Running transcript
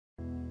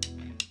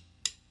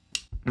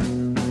How's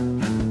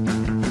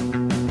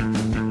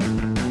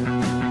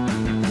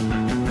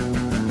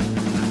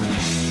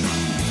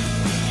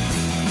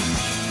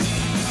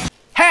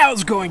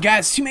it going,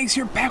 guys? TeamxEggS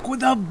here, back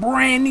with a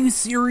brand new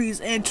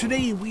series, and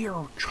today we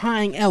are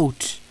trying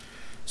out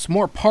some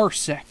more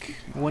Parsec.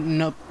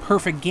 Wasn't a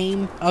perfect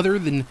game other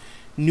than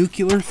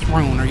Nuclear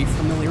Throne. Are you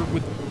familiar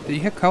with? Did you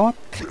hit co-op?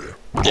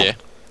 Yeah.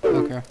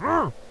 Okay.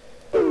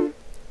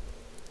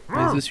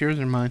 Is this yours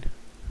or mine?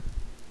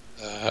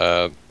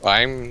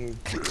 I'm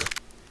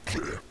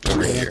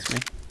over here.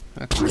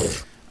 That's me.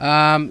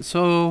 Okay.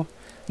 So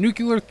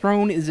Nuclear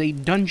Throne is a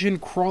dungeon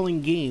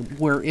crawling game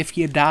where if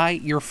you die,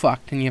 you're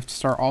fucked and you have to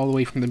start all the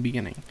way from the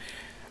beginning.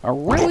 A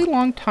really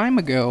long time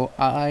ago,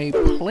 I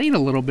played a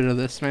little bit of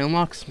this and I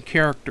unlocked some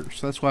characters,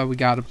 so that's why we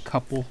got a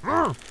couple.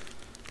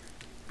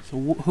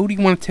 So who do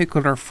you want to take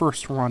with our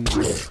first run?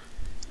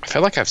 I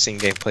feel like I've seen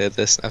gameplay of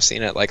this, and I've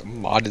seen it like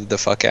modded the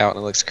fuck out,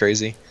 and it looks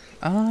crazy.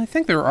 I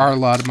think there are a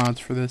lot of mods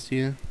for this,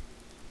 yeah.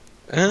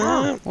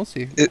 We'll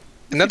see.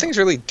 Nothing's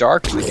really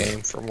dark in the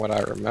game, from what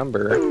I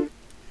remember.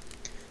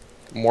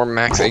 More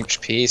max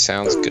HP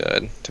sounds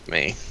good to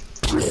me.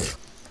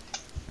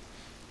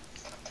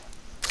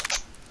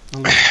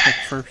 I'll let you pick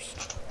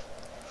first.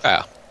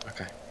 Oh,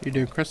 okay. You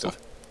doing Crystal?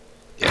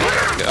 Yeah.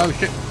 Go. Oh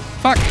shit.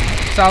 Fuck!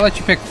 So I'll let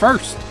you pick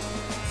first.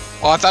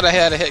 Oh, I thought I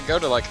had to hit go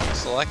to like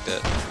select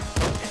it.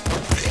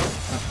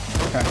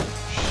 Okay.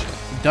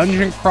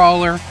 Dungeon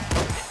crawler.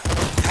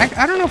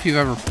 I don't know if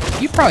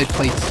you've probably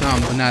played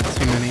some, but not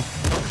too many.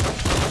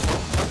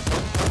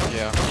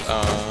 Yeah.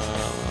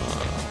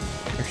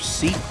 There's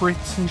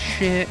secrets and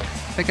shit. I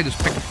think I just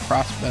picked up a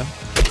crossbow.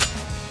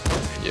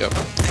 Yep.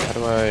 How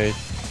do I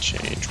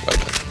change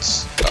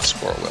weapons? Oh,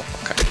 squirrel wheel.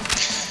 Okay.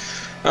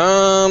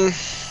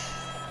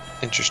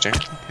 Interesting.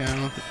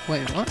 Okay.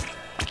 Wait, what?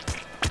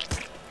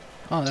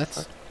 Oh,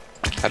 that's.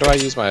 How do I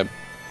use my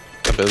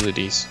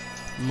abilities?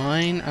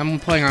 Mine. I'm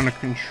playing on a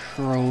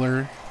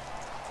controller.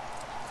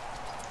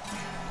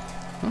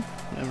 Huh,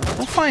 whatever.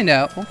 We'll find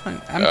out. I'm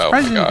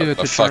surprised you didn't do it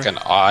a fucking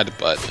odd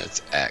button.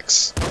 It's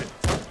X.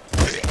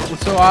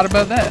 What's so odd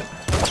about that?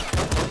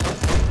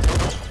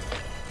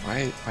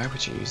 Why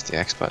would you use the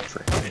X button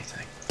for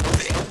anything?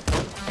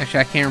 Actually,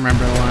 I can't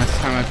remember the last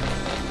time I.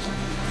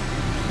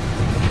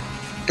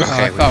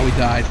 Okay, I thought we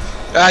died.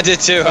 I did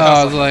too.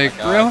 I was like,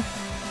 really?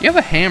 You have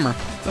a hammer.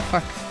 What the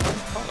fuck?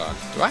 Hold on.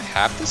 Do I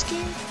have this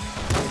game?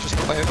 Can we just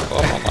play it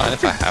co-op online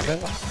if I have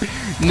it?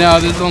 No,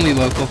 this is only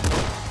local.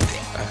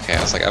 Okay,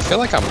 I was like, I feel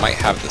like I might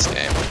have this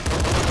game.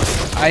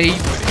 I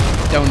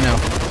don't know.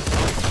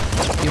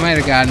 You might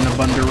have gotten a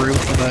Bundaroo,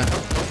 but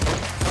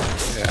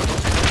yeah.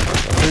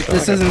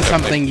 this isn't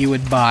something you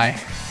would buy.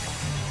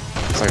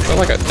 So I feel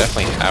like I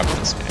definitely have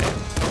this game.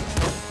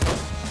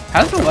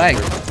 How's the lag?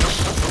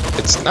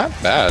 It's not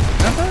bad.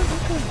 Not bad?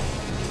 Okay.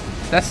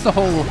 That's the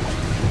whole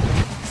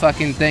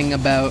fucking thing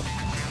about,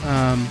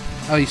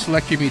 oh, you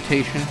select your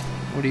mutation.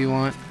 What do you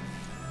want?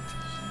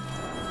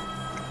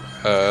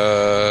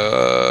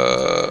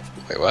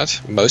 Wait,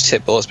 what? Most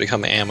hit bullets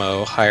become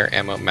ammo, higher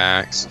ammo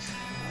max.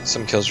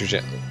 Some kills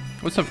regen.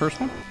 What's the first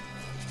one?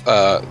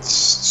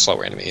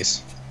 Slower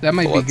enemies. That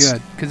might Bullets. be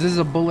good, because this is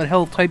a bullet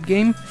hell type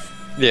game.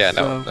 Yeah,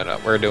 so... no.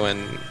 We're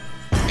doing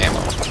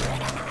ammo.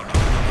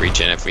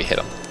 Regen if we hit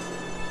them.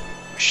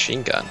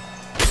 Machine gun.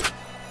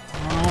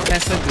 Oh,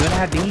 that's a good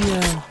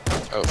idea.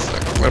 Oh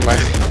fuck, what do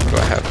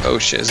I have? Oh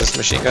shit, is this a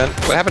machine gun?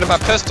 What happened to my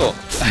pistol?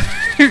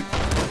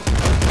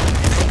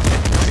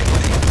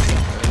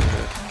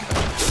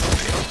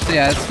 So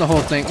yeah, that's the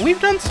whole thing.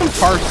 We've done some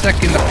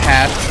Parsec in the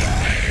past.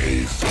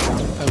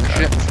 Oh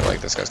shit. I feel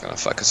like this guy's gonna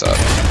fuck us up.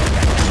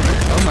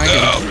 Oh my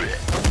god.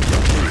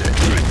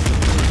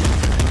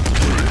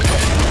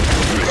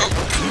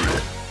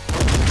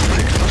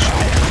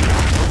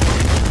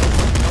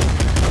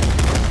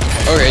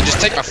 Okay, just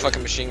take my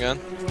fucking machine gun.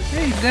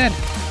 Hey, he's dead.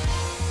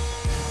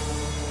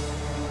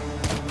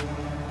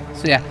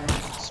 So yeah,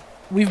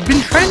 we've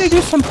been trying to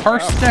do some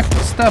Parsec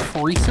stuff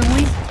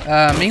recently.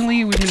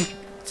 Mainly we've been,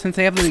 since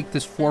they have like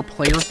this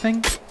 4-player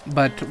thing,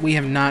 but we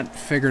have not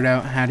figured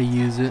out how to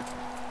use it.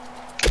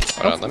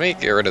 Hold on, let me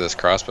get rid of this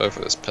crossbow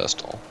for this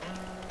pistol.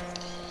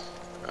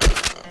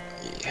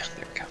 Yeah,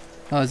 there we go.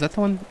 Oh, is that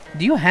the one?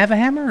 Do you have a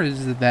hammer, or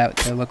is it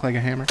that look like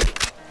a hammer?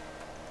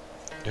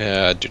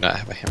 Yeah, I do not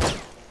have a hammer.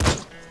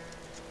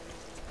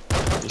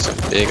 There's some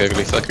big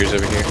ugly fuckers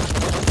over here.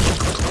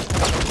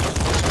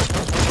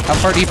 How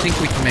far do you think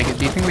we can make it?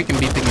 Do you think we can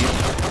beat the game?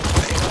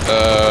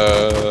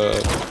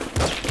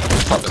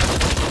 Probably.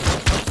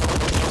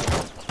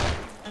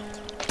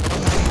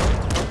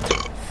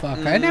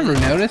 Fuck, I never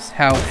noticed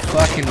how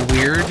fucking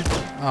weird.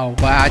 Oh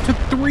wow, I took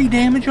 3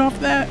 damage off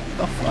that?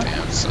 The fuck?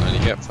 Damn, son,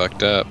 you got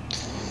fucked up.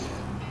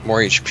 More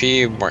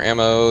HP, more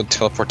ammo,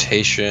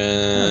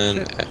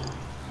 teleportation.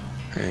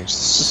 Oh,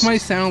 this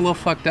might sound a little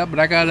fucked up, but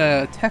I got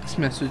a text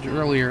message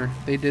earlier.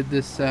 They did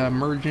this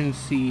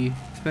emergency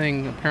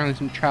thing. Apparently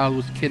some child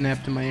was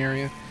kidnapped in my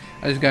area.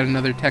 I just got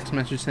another text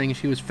message saying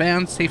she was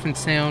found safe and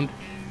sound.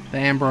 The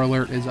Amber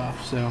Alert is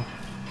off, so...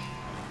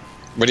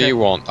 What do you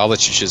want? I'll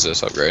let you choose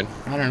this upgrade.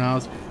 I don't know.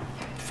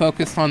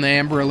 focused on the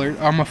Amber Alert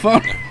on my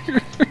phone.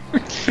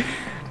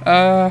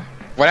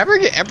 Whenever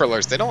you get Amber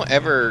Alerts, they don't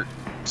ever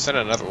send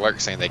another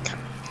alert saying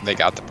they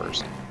got the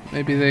person.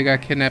 Maybe they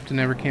got kidnapped and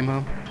never came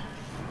home.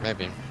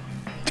 Maybe.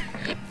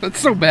 That's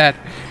so bad.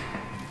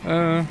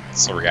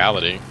 It's a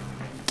reality.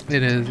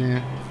 It is,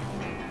 yeah.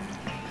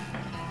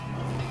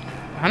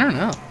 I don't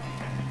know.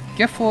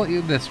 Get full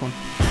of this one.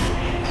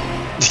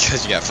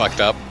 Because you got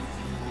fucked up?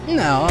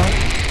 No.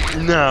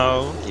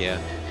 No. Yeah.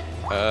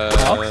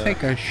 I'll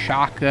take a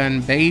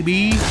shotgun,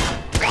 baby.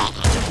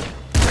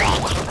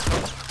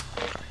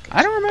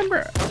 I don't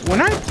remember.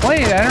 When I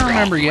played, I don't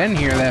remember getting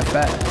here that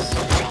fast.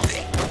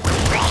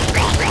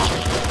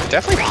 I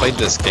definitely played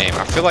this game.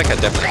 I feel like I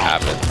definitely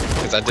have it.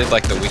 Because I did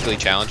like the weekly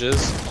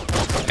challenges.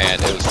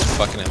 And it was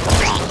fucking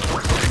impossible.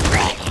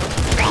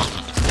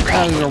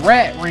 Oh, there's a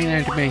rat ran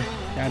into me.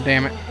 God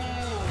damn it.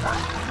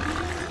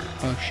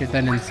 Oh shit,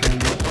 that didn't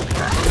sound good.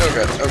 Oh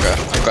god, oh god.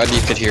 I'm glad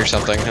you could hear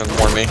something and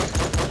warn me.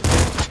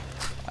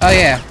 Oh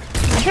yeah.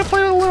 I should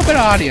play with a little bit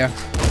of audio.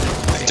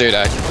 Dude,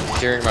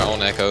 hearing my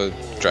own echo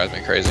drives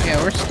me crazy.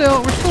 Yeah, we're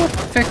still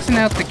fixing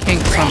out the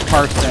kinks on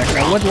Parsec.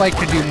 I would like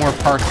to do more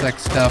Parsec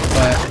stuff,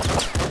 but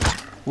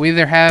we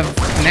either have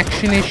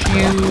connection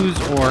issues,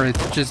 or it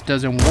just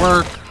doesn't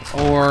work,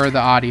 or the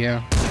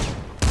audio.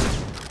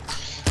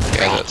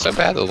 Yeah, it's so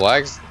bad. The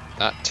lag's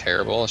not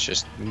terrible. It's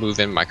just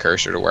moving my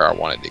cursor to where I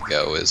want it to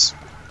go is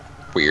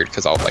weird,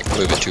 because I'll like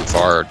move it too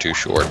far or too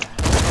short.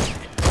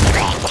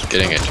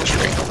 Getting it just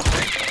right.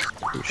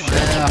 Oh, shit.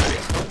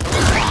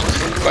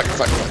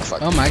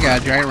 Fuck. Oh my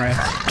god, giant rat.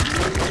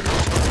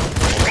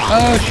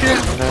 Oh shit!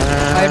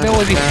 My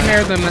ability to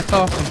snare them, that's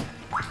awesome.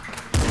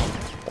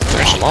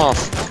 Finish them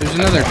off. There's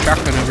another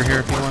shotgun over here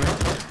if you want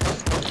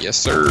it. Yes,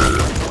 sir.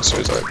 As soon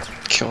as I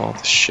kill all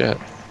the shit.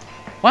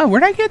 Wow,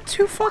 where'd I get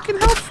 2 fucking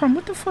health from?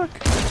 What the fuck?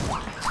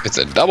 It's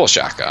a double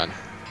shotgun.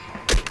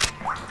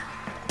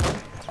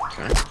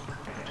 Okay.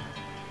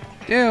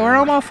 Dude, where'd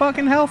all my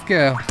fucking health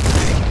go?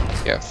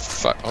 Yeah,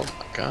 fuck. Oh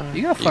my god.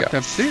 You got fucked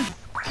up too.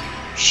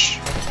 Shh.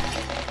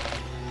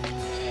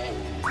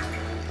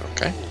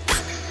 Okay.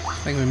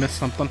 I think we missed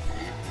something.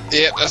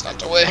 Yeah, that's not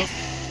the way.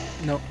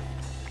 Nope.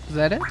 Is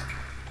that it?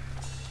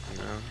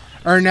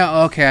 No. Or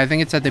no, okay, I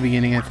think it's at the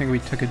beginning. I think we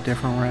took a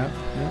different route.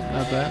 Yeah,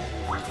 not bad.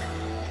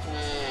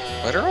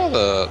 What are all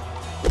the...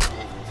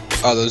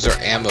 Oh, those are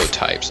ammo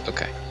types.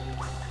 Okay.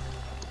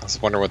 I was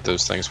wondering what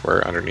those things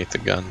were underneath the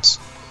guns.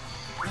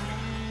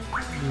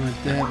 We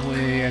went that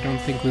way. I don't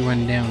think we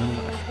went down and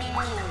left.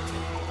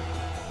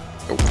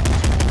 Oh.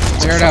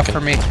 Clear it out for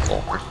me.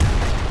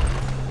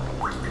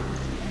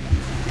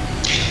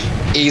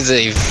 He's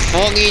a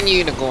fucking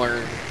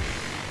unicorn.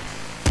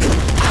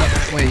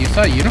 Wait, you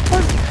saw a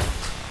unicorn?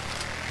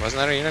 Wasn't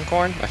that a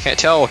unicorn? I can't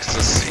tell because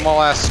it's a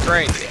small ass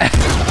screen.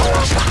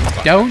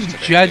 Don't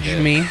judge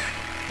me.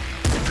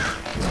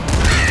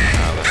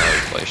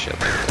 Play shit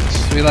like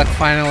this. So we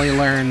finally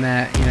learned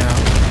that, you know.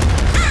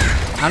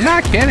 I'm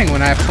not kidding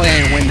when I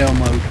play in window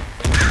mode.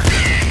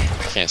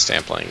 I can't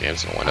stand playing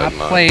games in window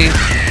mode.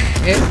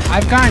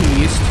 I've gotten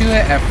used to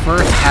it. At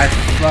first, I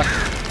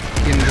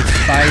fucking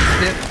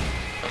despised it.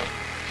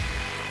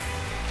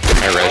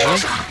 Hey,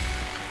 Reggie?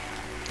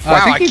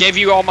 Wow, I gave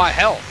you all my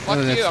health. Fuck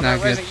you, I'm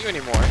not raising you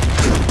anymore.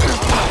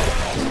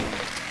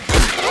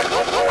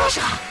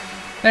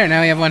 There,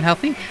 now we have 1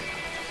 health each.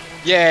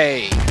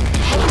 Yay!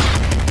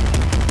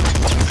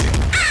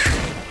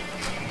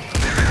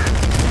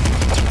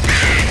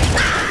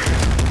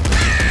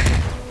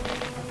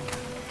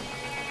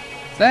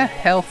 Is that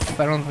health?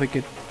 I don't think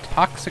it's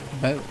toxic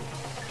boat.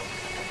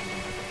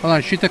 Hold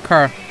on, shoot the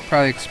car.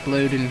 Probably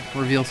explode and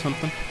reveal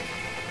something.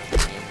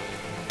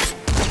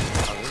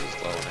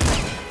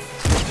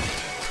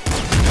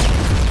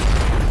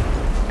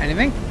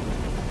 Anything?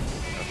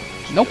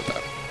 Nope.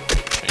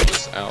 Change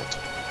this out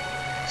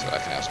so I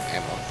can have some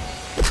ammo.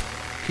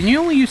 Can you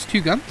only use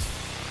 2 guns?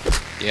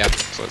 Yeah,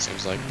 that's what it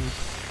seems like.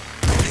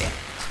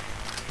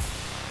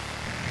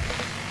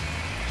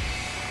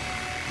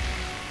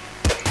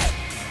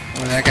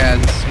 Oh, that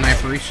guy's a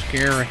sniper. He's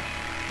scary.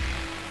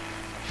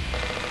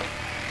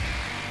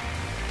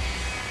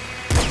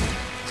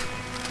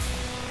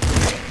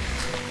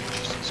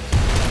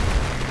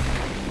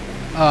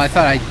 Oh, I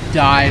thought I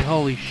died.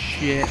 Holy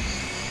shit.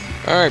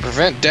 Alright,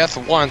 prevent death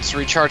once,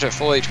 recharge at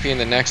full HP in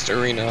the next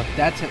arena.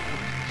 That's it.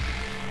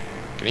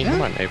 Can you hear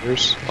my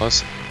neighbors?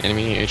 Plus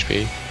enemy HP.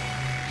 Did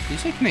you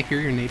say can I hear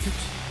your neighbors?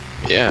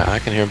 Yeah, I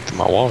can hear them through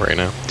my wall right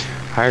now.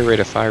 Higher rate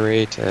of fire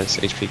rate as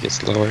HP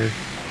gets lower.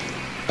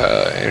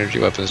 Energy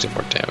weapons do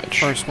more damage.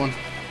 First one.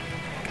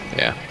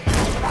 Yeah.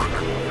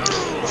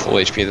 Full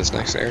HP this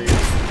next area.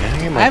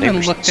 Yeah, I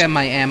haven't looked at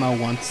my ammo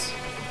once.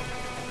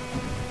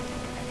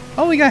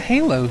 Oh, we got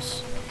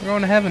halos. We're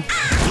going to heaven.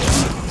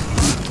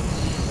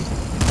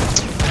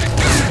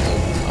 Oh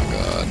my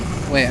god.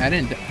 Wait, I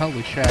didn't.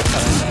 Holy shit, I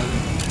thought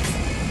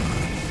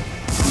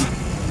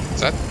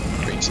Is that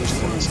green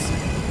substance?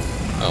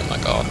 Oh my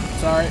god. I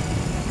died. Sorry.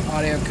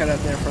 Audio cut out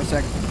there for a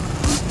second.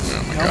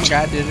 Oh my god,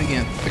 I did it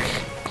again.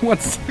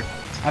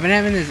 I've been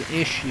having this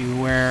issue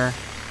where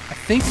I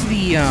think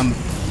the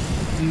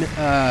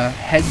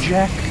head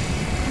jack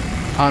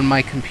on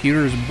my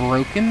computer is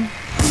broken.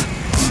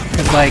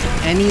 Cause like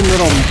any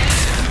little...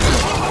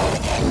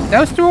 That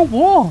was through a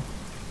wall.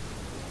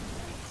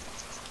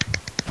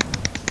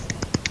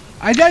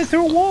 I died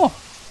through a wall.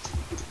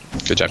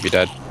 Good job, you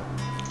dead.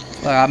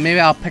 Maybe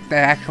I'll pick the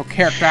actual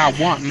character I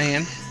want,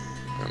 man.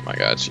 Oh my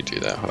god, you do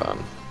that. Hold on.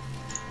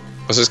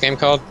 What's this game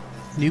called?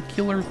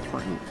 Nuclear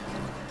Throne.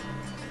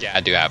 Yeah,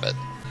 I do have it.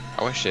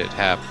 I wish it'd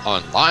have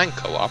online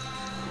co-op.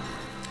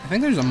 I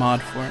think there's a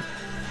mod for it.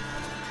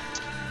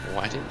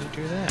 Why didn't you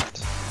do that?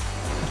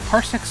 The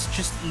Parsec's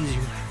just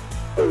easier.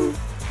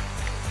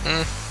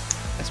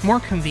 It's more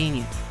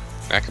convenient.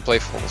 I could play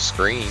full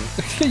screen.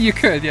 You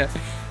could, yeah.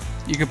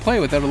 You could play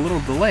without a little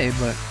delay,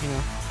 but, you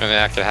know. And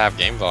then I could have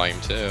game volume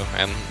too,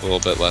 and a little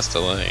bit less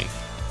delay.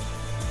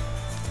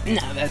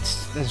 No,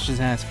 that's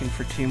just asking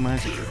for too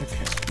much.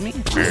 Okay, me.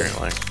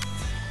 Apparently.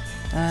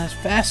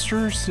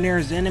 Faster,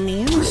 snares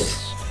enemies,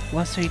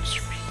 less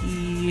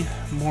HP,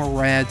 more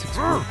rads,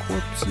 explode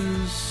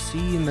corpses,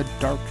 see in the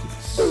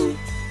darkness. I'm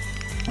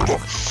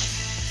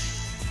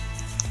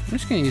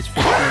just gonna use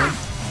 15.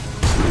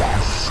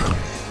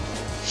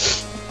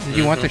 Did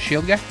you want the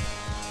shield guy?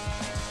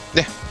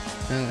 Yeah.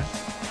 Okay.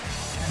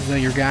 Is that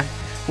your guy?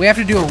 We have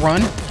to do a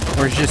run,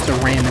 or it's just a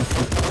random.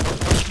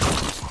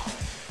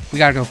 We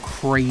gotta go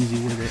crazy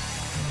with it.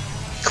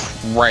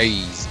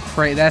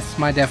 Crazy. That's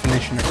my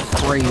definition of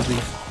crazy.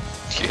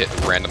 You hit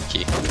the random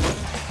key.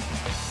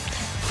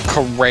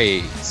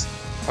 Crazy.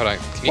 Hold on.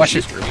 Can you Watch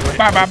this.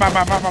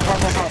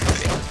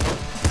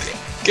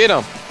 Get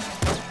him.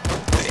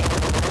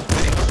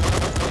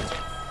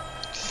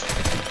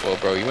 Well,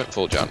 bro, you went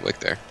full John Wick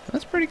there.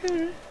 That's pretty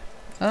good,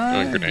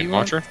 right? Grenade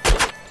launcher?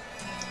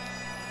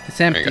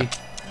 It's empty.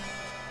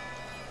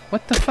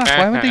 What the fuck?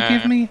 Why would they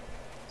give me...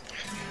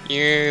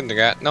 You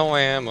got no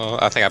ammo.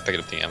 I think I picked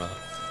up the ammo.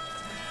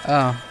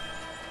 Oh.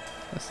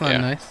 That's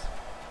not nice.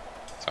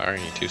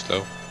 Sorry, you're too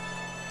slow.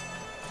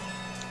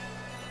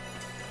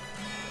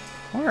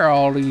 Where are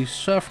all these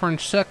suffering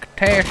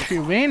succotash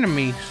of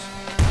enemies?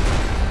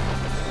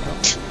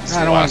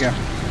 I don't want to go.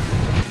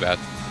 Too bad.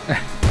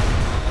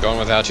 Going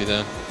without you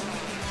then.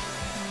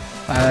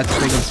 Wow, that's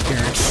big and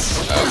scary.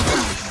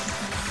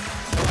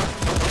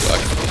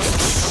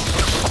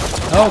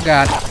 Oh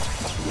god.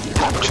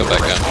 Chill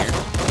that gun here.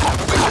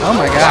 Oh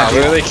my god. I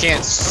really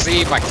can't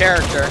see my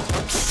character.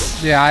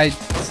 Yeah, I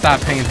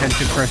stopped paying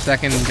attention for a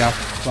second and got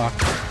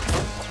fucked.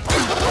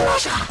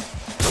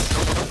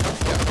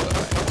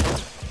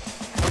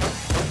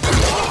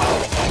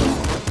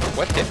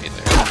 What hit me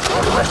there?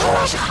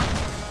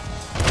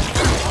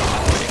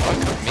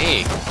 Fuck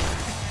me.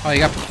 Oh, you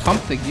got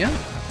pumped again?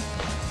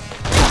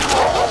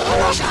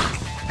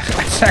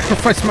 I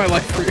sacrificed my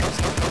life for you.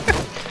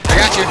 I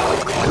got you.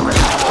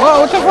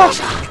 Whoa, what the fuck?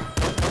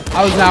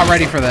 I was not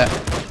ready for that.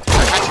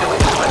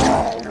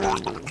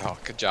 Oh,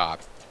 good job.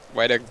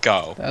 Way to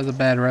go. That was a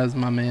bad res,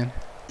 my man.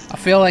 I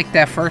feel like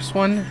that first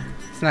one,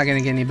 it's not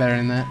gonna get any better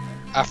than that.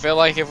 I feel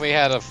like if we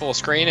had a full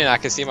screen and I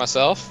could see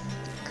myself,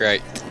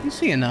 great. You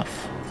see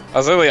enough. I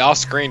was literally off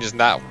screen just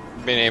not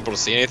being able to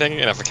see anything,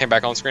 and if I came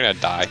back on screen, I'd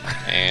die.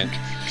 And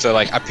so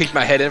like I peeked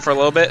my head in for a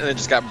little bit and then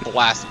just got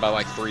blasted by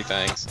like 3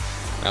 things.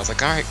 And I was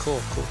like, alright,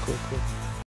 cool.